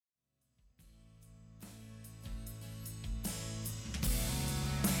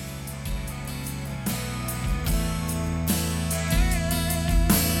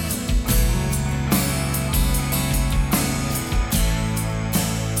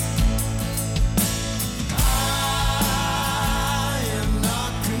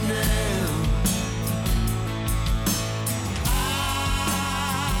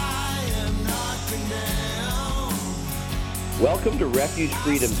Welcome to Refuge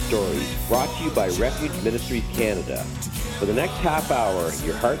Freedom Stories, brought to you by Refuge Ministries Canada. For the next half hour,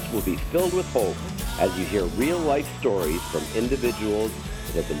 your hearts will be filled with hope as you hear real-life stories from individuals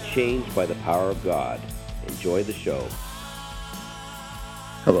that have been changed by the power of God. Enjoy the show.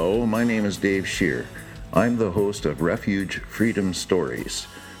 Hello, my name is Dave Shear. I'm the host of Refuge Freedom Stories.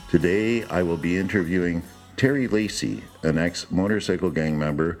 Today, I will be interviewing Terry Lacey, an ex-motorcycle gang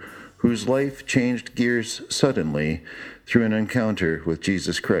member whose life changed gears suddenly through an encounter with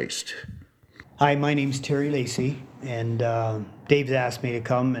Jesus Christ. Hi, my name's Terry Lacey, and Dave's asked me to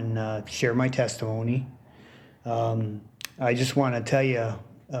come and share my testimony. I just want to tell you,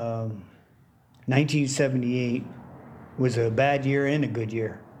 1978 was a bad year and a good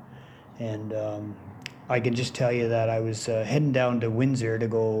year. And I can just tell you that I was heading down to Windsor to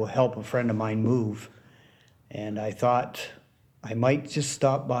go help a friend of mine move. And I thought I might just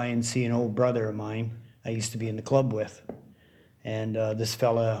stop by and see an old brother of mine I used to be in the club with. And this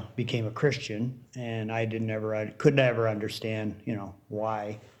fella became a Christian, and I could never understand,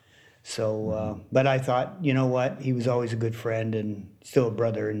 why. So, but I thought, you know what, he was always a good friend and still a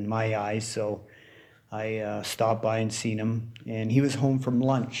brother in my eyes. So I stopped by and seen him, and he was home from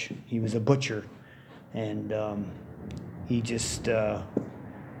lunch. He was a butcher, and he just,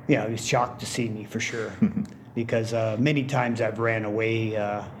 he was shocked to see me for sure. Because many times I've ran away.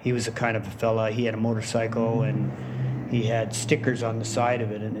 He was a kind of a fella, he had a motorcycle and he had stickers on the side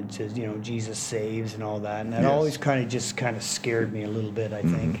of it and it says, Jesus saves and all that. And that always kind of scared me a little bit, I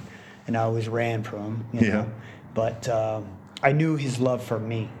think. And I always ran from him, know. But I knew his love for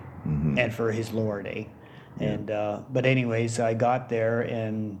me and for his Lord, eh? And but anyways, I got there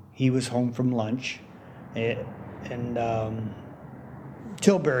and he was home from lunch.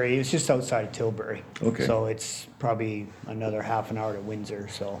 Tilbury, it's just outside of Tilbury. Okay. So it's probably another half an hour to Windsor.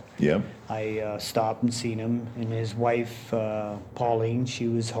 So I stopped and seen him, and his wife, Pauline, she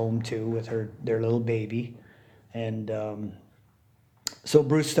was home too with their little baby. And so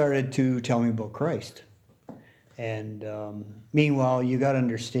Bruce started to tell me about Christ. And meanwhile, you got to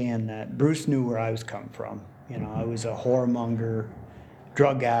understand that Bruce knew where I was coming from. I was a whoremonger,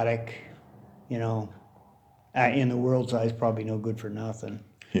 drug addict, in the world's eyes, probably no good for nothing.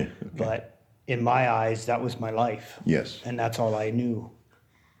 Yeah. Okay. But in my eyes, that was my life. Yes. And that's all I knew.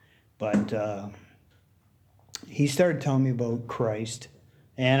 But he started telling me about Christ,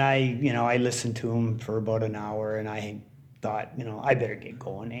 and I listened to him for about an hour, and I thought, I better get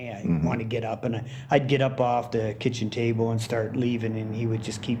going. I want to get up, and I'd get up off the kitchen table and start leaving, and he would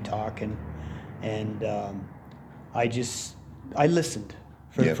just keep talking, and I listened.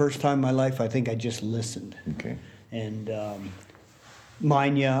 For the first time in my life, I think I just listened. Okay. And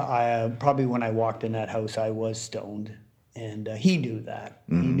mind you, probably when I walked in that house, I was stoned. And he knew that.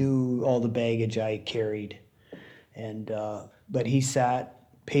 He knew all the baggage I carried. And but he sat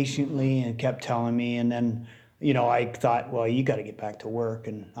patiently and kept telling me. And then, I thought, well, you got to get back to work.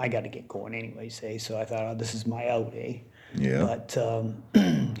 And I got to get going anyways, eh? So I thought, oh, this is my out, eh? Yeah. But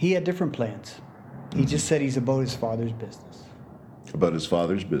he had different plans. He just said he's about his father's business. About his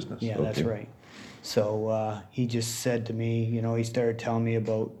father's business. Yeah, okay. That's right. So he just said to me, he started telling me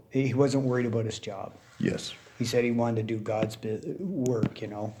about, he wasn't worried about his job. Yes. He said he wanted to do God's work,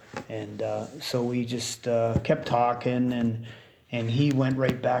 And so we just kept talking, and he went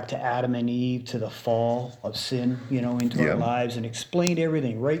right back to Adam and Eve, to the fall of sin, into our lives, and explained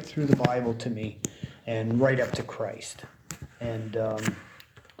everything right through the Bible to me, and right up to Christ. And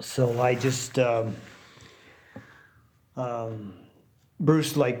so I just...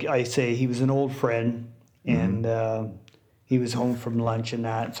 Bruce, like I say, he was an old friend, and he was home from lunch and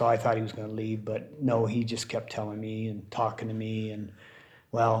that, so I thought he was going to leave, but no, he just kept telling me and talking to me, and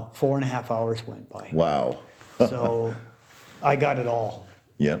 4.5 hours went by. Wow. So I got it all.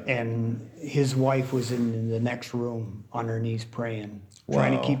 Yeah. And his wife was in the next room on her knees praying,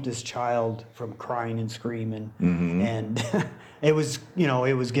 trying to keep this child from crying and screaming, and it was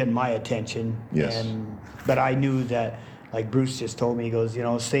getting my attention. Yes. But I knew that, like Bruce just told me, he goes,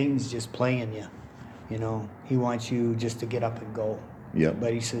 Satan's just playing you. He wants you just to get up and go. Yeah.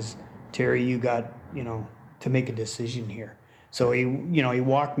 But he says, Terry, you got, to make a decision here. So he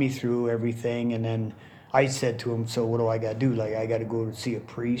walked me through everything, and then I said to him, so what do I got to do? Like, I got to go to see a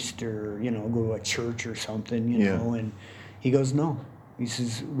priest or, go to a church or something, know? And he goes, no. He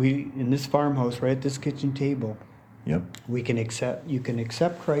says, in this farmhouse, right at this kitchen table, you can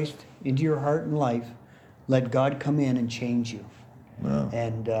accept Christ into your heart and life. Let God come in and change you. Wow.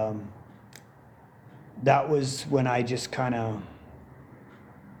 And that was when I just I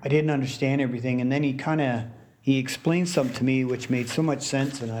didn't understand everything. And then he explained something to me which made so much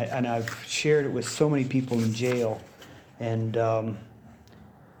sense, and I've shared it with so many people in jail. And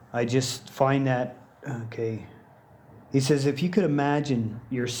I just find that, okay, he says, if you could imagine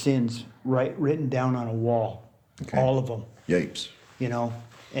your sins written down on a wall, Okay. all of them, Yipes. you know,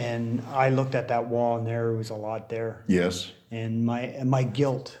 and I looked at that wall and there was a lot there. Yes. And my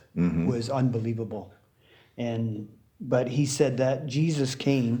guilt was unbelievable. But he said that Jesus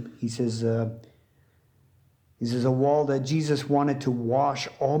came, he says, a wall that Jesus wanted to wash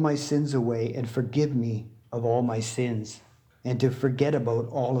all my sins away and forgive me of all my sins and to forget about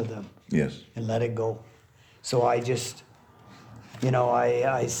all of them. Yes. And let it go. So I just,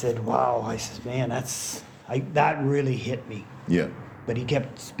 I said, wow. I said, man, that really hit me. Yeah. But he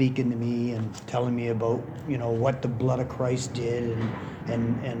kept speaking to me and telling me about, what the blood of Christ did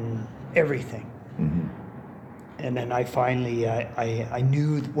and everything. Mm-hmm. And then I finally, I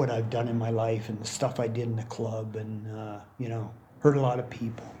knew what I've done in my life and the stuff I did in the club and, hurt a lot of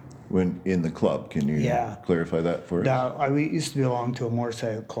people. When in the club, can you clarify that for us? Now, I used to belong to a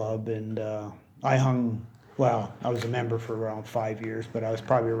motorcycle club, and I was a member for around 5 years, but I was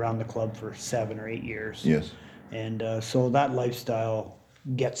probably around the club for 7 or 8 years. Yes. And so that lifestyle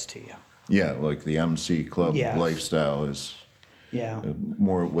gets to you. Yeah, like the MC club lifestyle is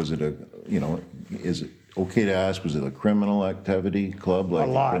more, was it is it okay to ask, was it a criminal activity club? Like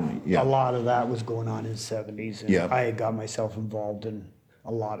a lot of that was going on in the 70s, and Yeah. I had got myself involved in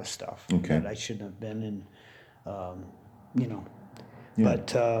a lot of stuff that I shouldn't have been in,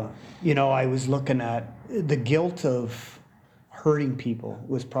 But, I was looking at the guilt of hurting people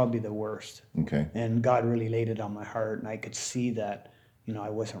was probably the worst. Okay. And God really laid it on my heart, and I could see that, I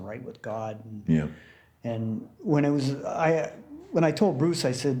wasn't right with God. And when I told Bruce,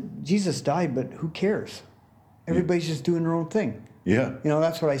 I said, Jesus died, but who cares? Everybody's just doing their own thing. Yeah.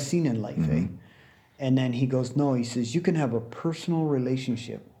 That's what I seen in life, eh? And then he goes, no, he says, you can have a personal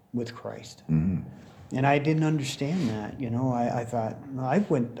relationship with Christ. Mm-hmm. And I didn't understand that, I thought, I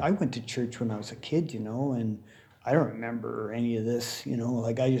went to church when I was a kid, and I don't remember any of this,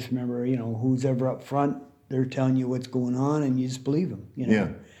 like I just remember, who's ever up front, they're telling you what's going on and you just believe them, Yeah.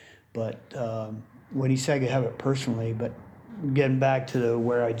 But when he said I could have it personally, but getting back to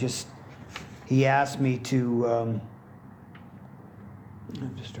where he asked me to,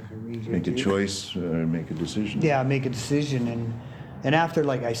 I'm just trying to read here. Make a choice, make a decision. Yeah, make a decision. And after,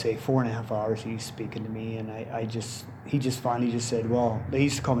 like I say, 4.5 hours, he's speaking to me, and he just finally just said, well, they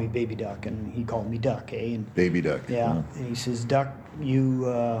used to call me Baby Duck, and he called me Duck, eh? And, Baby Duck. yeah, and he says, Duck,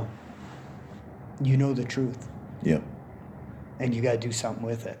 you know the truth. Yeah. And you got to do something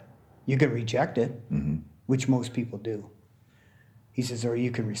with it. You can reject it, which most people do. He says, or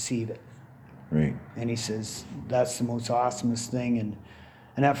you can receive it. Right. And he says, that's the most awesomest thing. And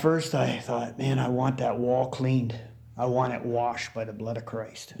at first I thought, man, I want that wall cleaned. I want it washed by the blood of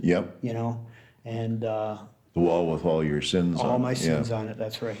Christ. Yep. And the wall with all your sins on it. All my sins on it,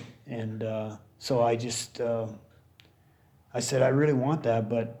 that's right. And so I just, I said, I really want that,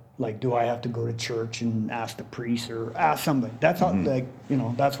 but like, do I have to go to church and ask the priest or ask somebody? That's how,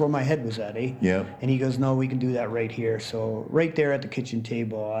 that's where my head was at, eh? Yeah. And he goes, no, we can do that right here. So right there at the kitchen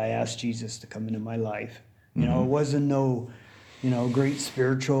table, I asked Jesus to come into my life. It wasn't no, great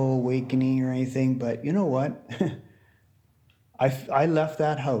spiritual awakening or anything, but you know what? I left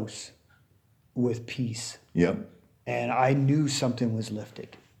that house with peace. Yep. And I knew something was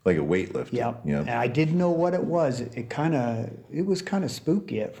lifted. Like a weight lifted. Yep. And I didn't know what it was. It was kind of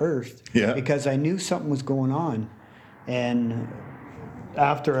spooky at first. Yeah. Because I knew something was going on. And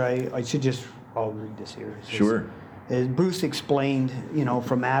after I'll read this here. It says, Sure. As Bruce explained,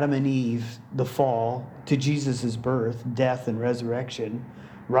 from Adam and Eve, the fall, to Jesus' birth, death, and resurrection,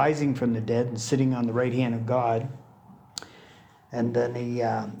 rising from the dead and sitting on the right hand of God. And then he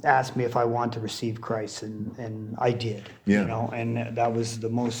asked me if I wanted to receive Christ, and I did. Yeah. And that was the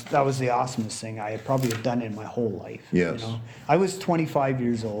awesomest thing I had probably done in my whole life. Yes. I was 25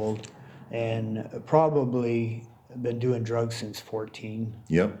 years old, and probably been doing drugs since 14.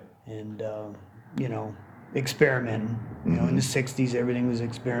 Yep. And experimenting. In the 60s, everything was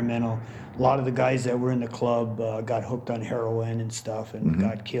experimental. A lot of the guys that were in the club got hooked on heroin and stuff, and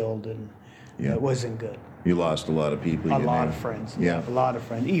got killed, and it wasn't good. You lost a lot of people. A lot of friends. Yeah. A lot of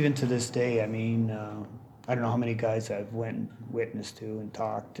friends. Even to this day, I mean, I don't know how many guys I've went and witnessed to and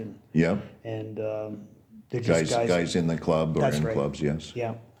talked. And they're just guys in the club or in right. clubs, yes.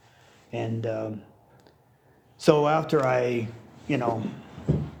 Yeah. And so after I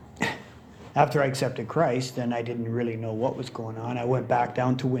accepted Christ, then I didn't really know what was going on. I went back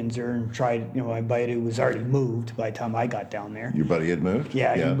down to Windsor and tried, my buddy was already moved by the time I got down there. Your buddy had moved?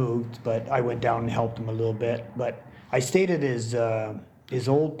 Yeah, he moved, but I went down and helped him a little bit. But I stayed at his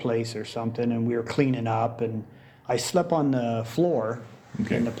old place or something, and we were cleaning up, and I slept on the floor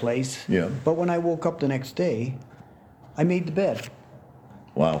Okay. in the place. Yeah. But when I woke up the next day, I made the bed.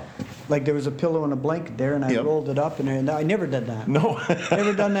 Wow. Like there was a pillow and a blanket there, and I Yep. rolled it up, and I never did that. No.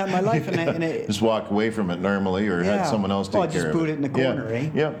 Never done that in my life, and it Just walk away from it normally, or had someone else take well, I care just of put it in the corner, yeah. eh?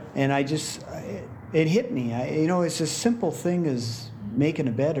 Yeah. And it hit me. It's a simple thing as making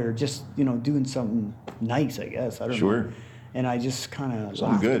a bed or just doing something nice, I guess. I don't know. Sure. And I just kind of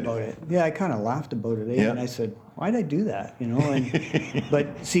Something laughed good. about it. Yeah, I kind of laughed about it, eh? Yeah. And I said, why'd I do that? And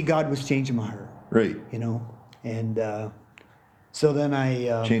but see, God was changing my heart, Right. and so then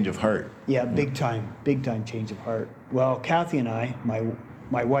I Change of heart. yeah, big time change of heart. Well, Kathy and I,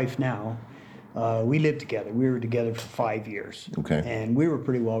 my wife now, we lived together. We were together for 5 years. Okay. And we were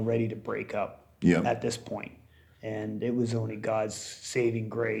pretty well ready to break up Yeah. at this point. And it was only God's saving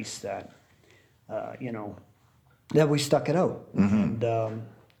grace that, that we stuck it out. Mm-hmm. And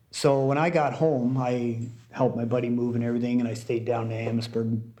so when I got home, I helped my buddy move and everything, and I stayed down to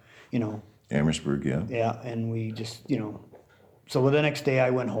Amherstburg, Amherstburg, yeah. yeah, and we just, so the next day I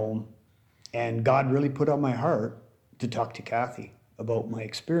went home, and God really put on my heart to talk to Kathy about my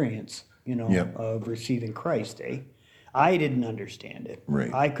experience, Yep. of receiving Christ, eh? I didn't understand it.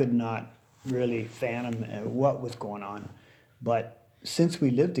 Right. I could not really fathom what was going on. But since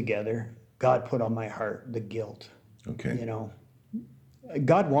we lived together, God put on my heart the guilt. Okay.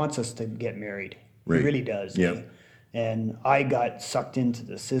 God wants us to get married. Right. He really does. Yep. Eh? And I got sucked into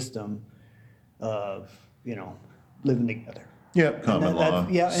the system of, living together. Yeah, common law.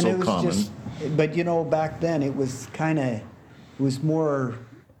 Yeah, and so it was common. just, but back then it was it was more,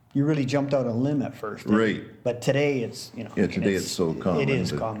 you really jumped out on a limb at first. eh? Right. But today it's, Yeah, today it's so common, It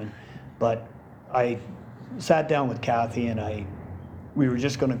is but- common. But I sat down with Kathy and we were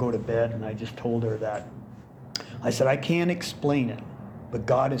just going to go to bed, and I just told her that, I said, I can't explain it, but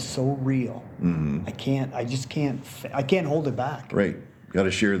God is so real. Mm-hmm. I can't hold it back. Right. Got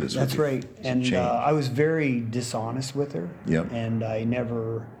to share this That's with you. right. It's a And change. I was very dishonest with her. Yep. And I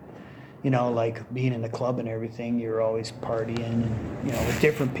never, like being in the club and everything, you're always partying and, with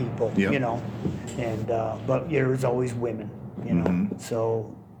different people, Yep. And, but there was always women, Mm-hmm.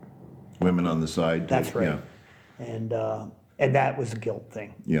 So Women on the side. that's type, right. And that was a guilt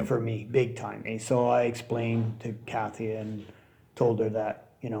thing Yep. for me, big time. Eh? So I explained to Kathy and told her that,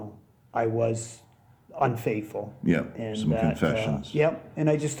 I was unfaithful. Yeah, And some that, confessions. Yep. And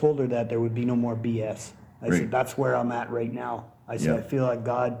I just told her that there would be no more BS. I Right. said, that's where I'm at right now. I said, Yeah. I feel like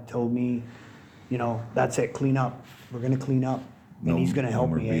God told me, that's it, clean up. We're going to clean up. No- And he's going to no help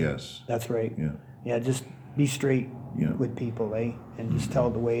more me. eh? BS. That's right. Yeah. Yeah, just be straight Yeah. with people, eh? And just tell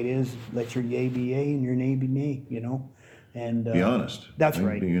it the way it is. Let your yay be yay and your nay be nay, And Be honest. That's I think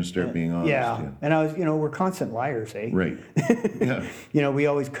right. You can start being honest. Yeah. And I was, we're constant liars, eh? Right. Yeah. We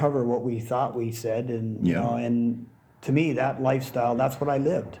always cover what we thought we said, and Yeah. and to me that lifestyle, that's what I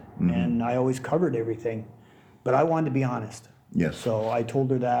lived, Mm-hmm. and I always covered everything, but I wanted to be honest. Yes. So I told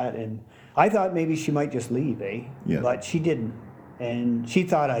her that, and I thought maybe she might just leave, eh? Yeah. But she didn't, and she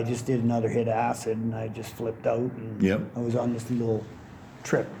thought I just did another hit of acid, and I just flipped out, and Yep. I was on this little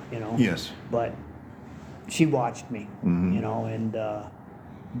trip, Yes. But she watched me, Mm-hmm. and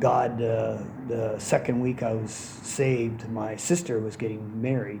God, the second week I was saved, my sister was getting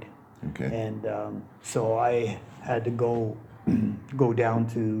married. Okay. And so I had to go down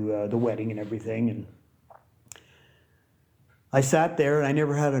to the wedding and everything. And I sat there and I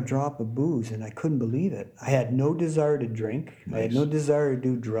never had a drop of booze, and I couldn't believe it. I had no desire to drink. I had Nice. no desire to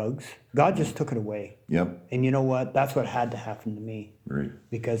do drugs. God just took it away. Yep. And you know what? That's what had to happen to me, Right.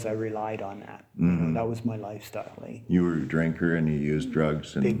 because I relied on that. Mm-hmm. That was my lifestyle. Eh? You were a drinker and you used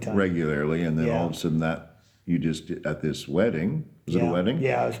drugs Big and time. regularly, and then Yeah. all of a sudden you just at this wedding. Was it a Yeah. wedding?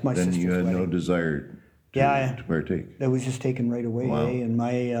 Yeah, it was my Then you sister's had no wedding. desire to, Yeah, to partake. That was just taken right away. Wow. Eh? And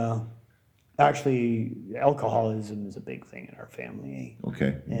my actually alcoholism is a big thing in our family. Eh?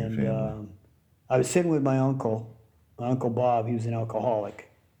 Okay. in your And family. I was sitting with my Uncle Bob. He was an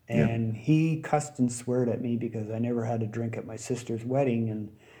alcoholic, and he cussed and sweared at me because I never had a drink at my sister's wedding. And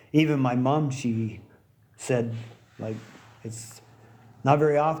even my mom, she said, like, it's not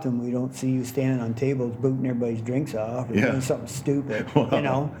very often we don't see you standing on tables booting everybody's drinks off or Yeah. doing something stupid,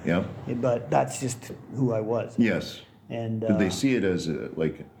 Wow. Yep. But that's just who I was. Yes. And Did they see it as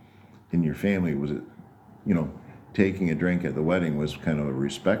like in your family? Was it, taking a drink at the wedding was kind of a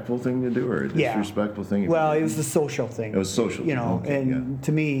respectful thing to do, or a Yeah. disrespectful thing? Well, it was the social thing. It was social. Okay, and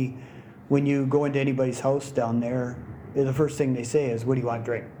to me, when you go into anybody's house down there, the first thing they say is, "What do you want to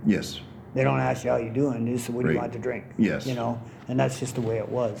drink?" Yes. They don't ask you how you doing. They say, "What do you Right. want to drink?" Yes. And that's just the way it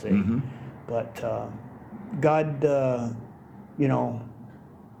was. Eh? Mm-hmm. But God,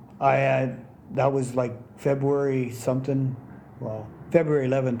 I had that was like February something. Well, February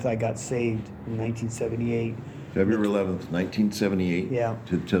 11th, I got saved in 1978. February 11th, 1978. Yeah.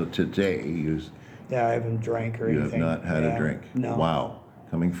 To today, Yeah, I haven't drank or you anything. have not had a drink. No. Wow.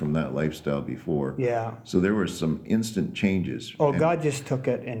 Coming from that lifestyle before. Yeah. So there were some instant changes. Oh, God just took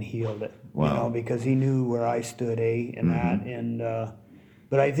it and healed it. Wow. You know, because he knew where I stood, in that. And,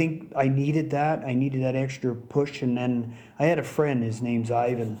 but I think I needed that. I needed that extra push. And then I had a friend, his name's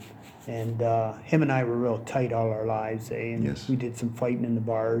Ivan. And him and I were real tight all our lives, And Yes. we did some fighting in the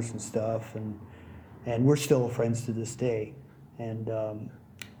bars and stuff. And we're still friends to this day. And,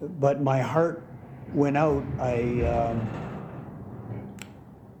 but my heart went out.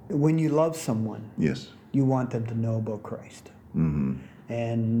 When you love someone, Yes. you want them to know about Christ. Mm-hmm.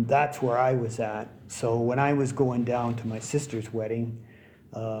 And that's where I was at. So when I was going down to my sister's wedding,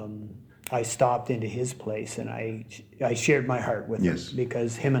 I stopped into his place and I shared my heart with Yes. him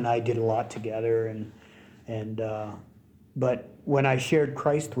because him and I did a lot together. But when I shared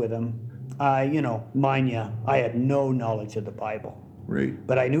Christ with him, mind you, I had no knowledge of the Bible. Right.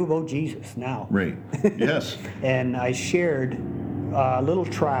 But I knew about Jesus now. Right. Yes. And I shared a little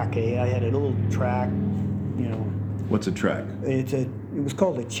track. I had a little track, What's a track? It was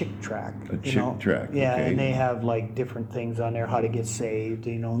called a chick track. A chick track. Yeah, Okay. and they have like different things on there, how to get saved.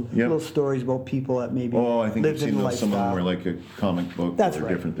 Yep. Little stories about people that maybe Oh, I think I've lived in seen the those. Some of them lifestyle. were like a comic book That's or right,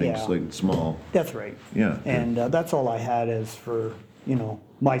 different things, yeah. like small. That's right. Yeah. And that's all I had as for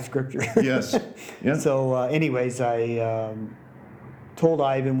my scripture. Yes. Yeah. So, anyways, I told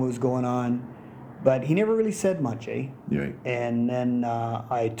Ivan what was going on, but he never really said much, Right. And then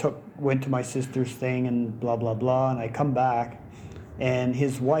I went to my sister's thing and blah blah blah, and I come back, and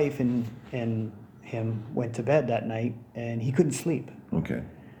his wife and him went to bed that night, and he couldn't sleep. Okay.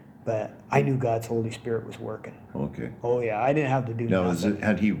 But I knew God's Holy Spirit was working. Okay. Oh yeah, I didn't have to do Now, nothing.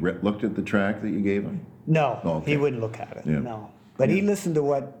 had he looked at the track that you gave him? No, Oh, okay. he wouldn't look at it. Yeah. No, but he listened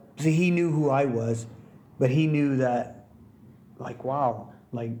to he knew who I was, but he knew that, like, wow.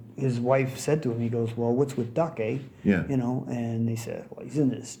 Like his wife said to him, he goes, "Well, what's with Duck, eh?" Yeah. And he said, "Well, he's in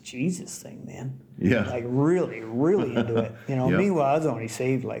this Jesus thing, man." Yeah. Like really, really into it. Yeah. Meanwhile, I was only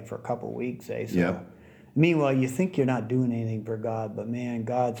saved like for a couple of weeks, So Yeah. meanwhile, you think you're not doing anything for God, but man,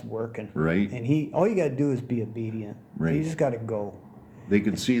 God's working. Right. And all you got to do is be obedient. Right. You just got to go. They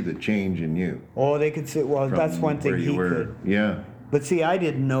could see the change in you. Oh, they could say, well, from that's one thing where you he were. could. Yeah. But see, I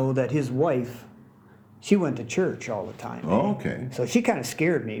didn't know that his wife, she went to church all the time. Oh, okay. So she kind of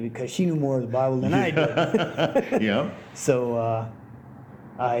scared me because she knew more of the Bible than I did. Yeah. So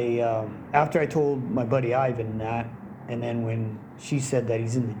after I told my buddy Ivan that, and then when she said that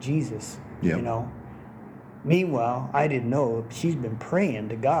he's into Jesus, Yeah. Meanwhile, I didn't know she's been praying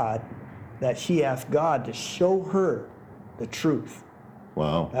to God that she asked God to show her the truth.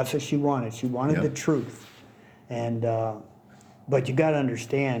 Wow. That's what she wanted. She wanted Yeah. the truth. And but you got to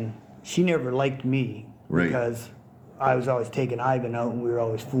understand, she never liked me Right. because I was always taking Ivan out, and we were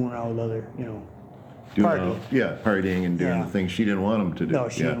always fooling around with other, partying. Partying and doing Yeah. the things she didn't want him to do. No,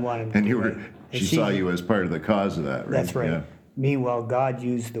 she didn't want him to And do you were, it. she And saw she- you as part of the cause of that, right? That's right. Yeah. Meanwhile, God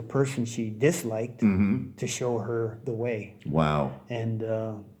used the person she disliked Mm-hmm. to show her the way. Wow. And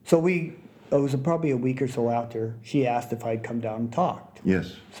so it was probably a week or so after, she asked if I'd come down and talk.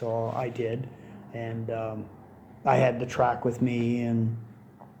 Yes. So I did. And I had the track with me, and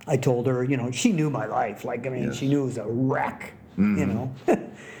I told her, she knew my life. Like, Yes. she knew it was a wreck,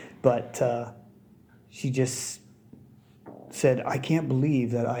 But she just said, I can't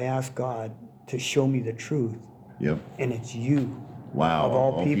believe that I asked God to show me the truth, Yep. and it's you. Wow. Of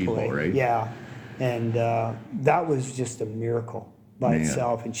all people, right? Yeah. And that was just a miracle by Man.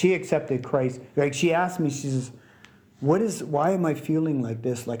 itself. And she accepted Christ. Like, she asked me, she says, why am I feeling like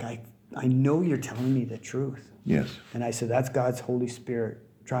this? Like, I know you're telling me the truth. Yes. And I said, that's God's Holy Spirit.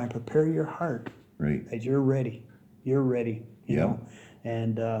 Try and prepare your heart Right. that you're ready. You're ready, you Yeah. know.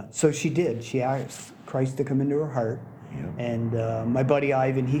 And so she did. She asked Christ to come into her heart. Yeah. And my buddy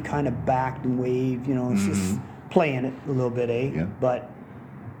Ivan, he kind of backed and waved, it's just playing it a little bit, Yeah. But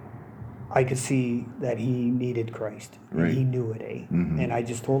I could see that he needed Christ. Right. And he knew it, And I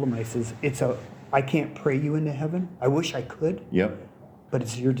just told him, I says, I can't pray you into heaven. I wish I could, Yep. but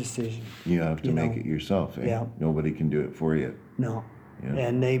it's your decision. You have to You make know. it yourself. Yeah. Nobody can do it for you. No. Yeah.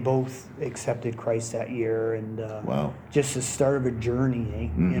 And they both accepted Christ that year, and Wow. just the start of a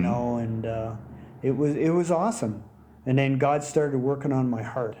journey, and it was awesome. And then God started working on my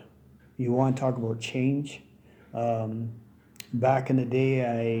heart. You want to talk about change? Back in the day,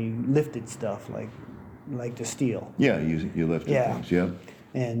 I lifted stuff like the steel, Yeah. You lifted Yeah. things. Yep.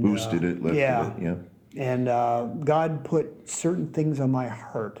 and Boosted it. Lifted yeah. it. Yeah. And God put certain things on my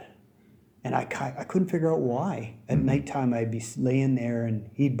heart And I couldn't figure out why. At nighttime, I'd be laying there, and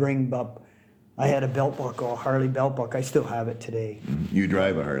he'd bring up, I had a belt buckle, a Harley belt buckle. I still have it today. You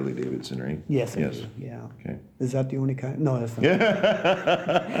drive a Harley Davidson, right? Yes, I do, yeah. Okay. Is that the only kind? No, that's not.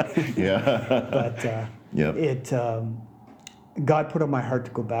 Yeah. But Yep. God put on my heart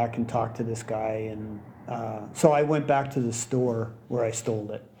to go back and talk to this guy. And so I went back to the store where I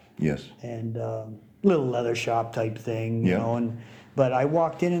stole it. Yes. And little leather shop type thing, you Yeah. know. But I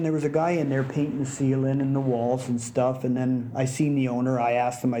walked in, and there was a guy in there painting the ceiling and the walls and stuff. And then I seen the owner. I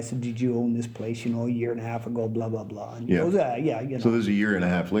asked him, I said, did you own this place, you know, a year and a half ago, blah, blah, blah. And he Yeah. goes, yeah, you know. So this is a year and a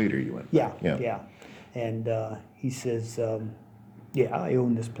half later you went. Yeah, Yeah. yeah. And he says, yeah, I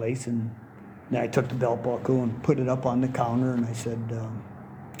own this place. And then I took the belt buckle and put it up on the counter, and I said,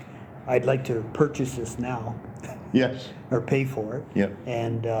 I'd like to purchase this now. Yes. Or pay for it. Yep.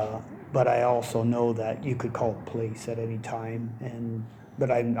 And but I also know that you could call the police at any time. But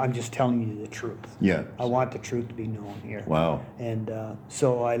I'm just telling you the truth. Yeah. I want the truth to be known here. Wow. And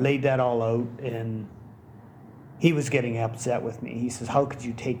so I laid that all out, and he was getting upset with me. He says, how could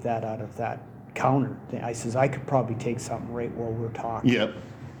you take that out of that counter thing? I says, I could probably take something right while we're talking. Yep.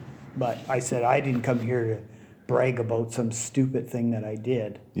 But I said, I didn't come here to brag about some stupid thing that I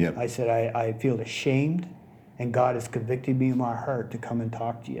did. Yep. I said, I feel ashamed, and God has convicted me in my heart to come and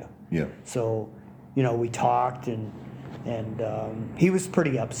talk to you. Yeah. So, you know, we talked, and he was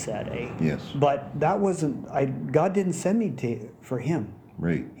pretty upset, eh? Yes. But that wasn't, God didn't send me for him.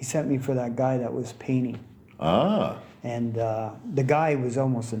 Right. He sent me for that guy that was painting. Ah. And the guy was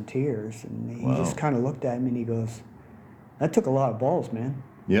almost in tears, and he just kind of looked at me, and he goes, that took a lot of balls, man.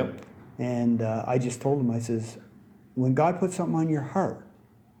 Yep. And I just told him, I says, when God puts something on your heart,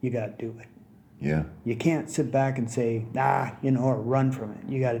 you got to do it. Yeah. You can't sit back and say, you know, or run from it.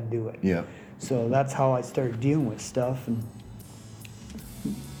 You got to do it. Yeah. So that's how I started dealing with stuff. And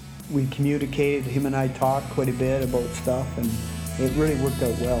we communicated, him and I talked quite a bit about stuff, and it really worked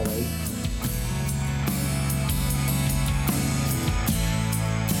out well, eh?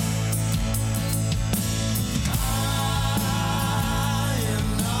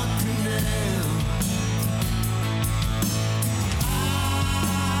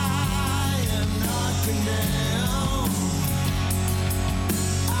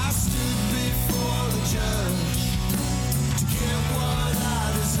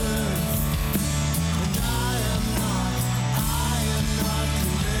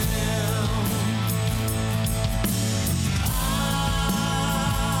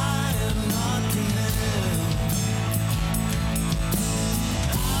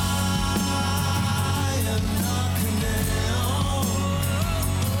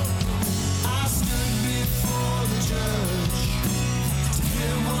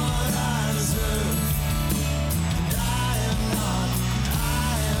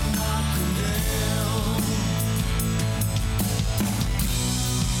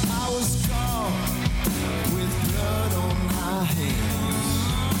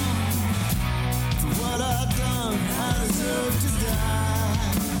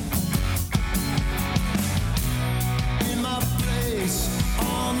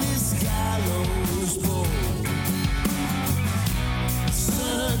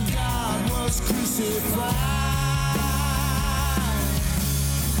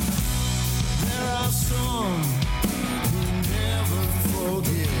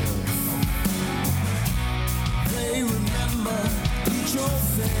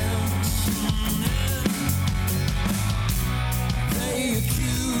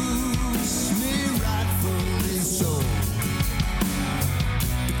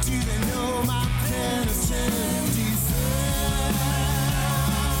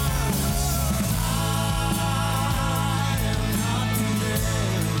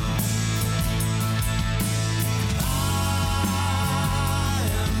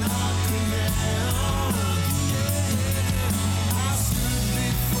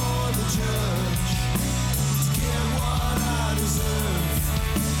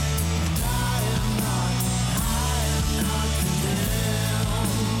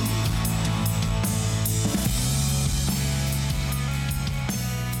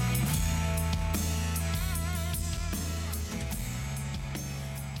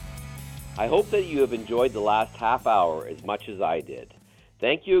 I hope that you have enjoyed the last half hour as much as I did.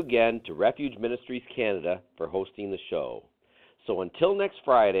 Thank you again to Refuge Ministries Canada for hosting the show. So until next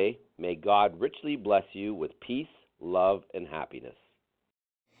Friday, may God richly bless you with peace, love, and happiness.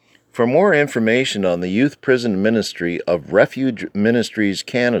 For more information on the youth prison ministry of Refuge Ministries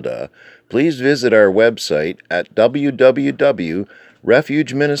Canada, please visit our website at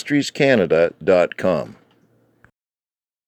www.refugeministriescanada.com.